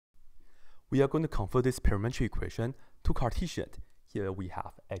we are going to convert this parametric equation to Cartesian. Here we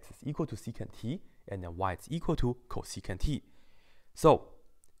have x is equal to secant t, and then y is equal to cosecant t. So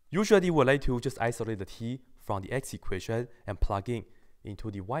usually we like to just isolate the t from the x equation and plug in into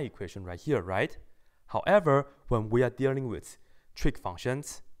the y equation right here, right? However, when we are dealing with trig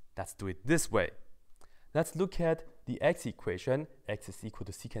functions, let's do it this way. Let's look at the x equation, x is equal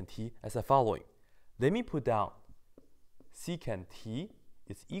to secant t, as the following. Let me put down secant t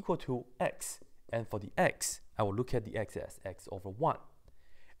is equal to x, and for the x, I will look at the x as x over 1.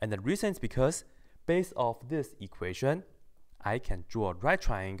 And the reason is because based off this equation, I can draw a right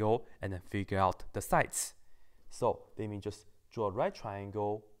triangle and then figure out the sides. So let me just draw a right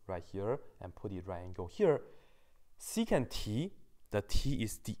triangle right here and put the right angle here. Secant t, the t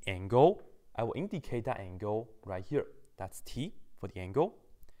is the angle. I will indicate that angle right here. That's t for the angle.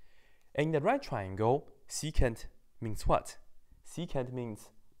 And in the right triangle, secant means what? Secant means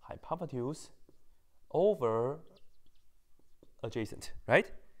hypotenuse over adjacent,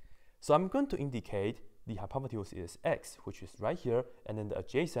 right? So I'm going to indicate the hypotenuse is x, which is right here, and then the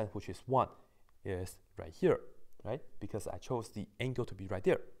adjacent, which is 1, is right here, right? Because I chose the angle to be right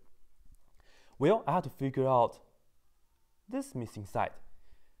there. Well, I have to figure out this missing side.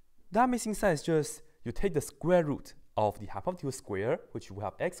 That missing side is just you take the square root of the hypotenuse square, which will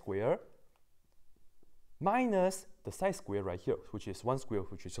have x squared, minus the side square right here, which is 1 square,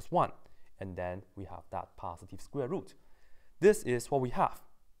 which is just 1. And then we have that positive square root. This is what we have.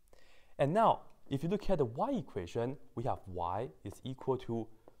 And now, if you look at the y equation, we have y is equal to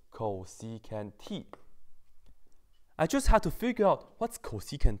cosecant t. I just have to figure out what's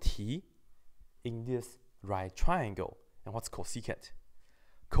cosecant t in this right triangle, and what's cosecant.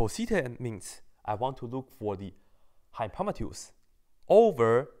 Cosecant means I want to look for the hypotenuse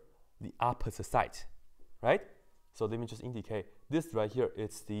over the opposite side, right? So let me just indicate this right here.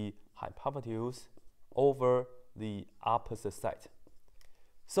 It's the hypotenuse over the opposite side.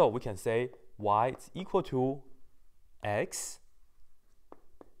 So we can say y is equal to x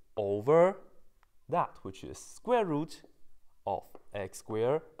over that, which is square root of x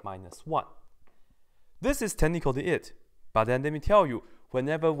squared minus 1. This is technically it. But then let me tell you,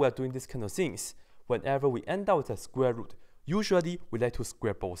 whenever we're doing this kind of things, whenever we end up with a square root, usually we like to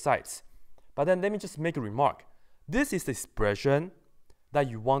square both sides. But then let me just make a remark. This is the expression that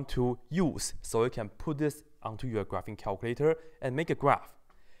you want to use, so you can put this onto your graphing calculator and make a graph.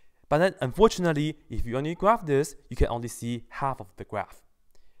 But then unfortunately, if you only graph this, you can only see half of the graph.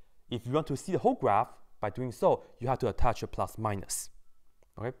 If you want to see the whole graph, by doing so, you have to attach a plus minus,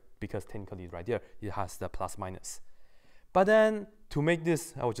 okay? Because technically right there, it has the plus minus. But then to make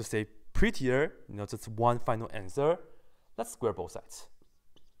this, I would just say prettier, just one final answer, let's square both sides.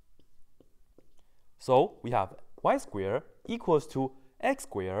 So we have y squared equals to x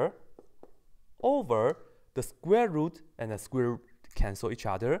squared over the square root and the square root cancel each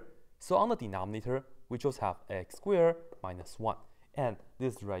other. So on the denominator, we just have x squared minus 1. And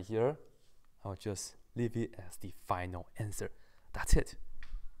this right here, I'll just leave it as the final answer. That's it.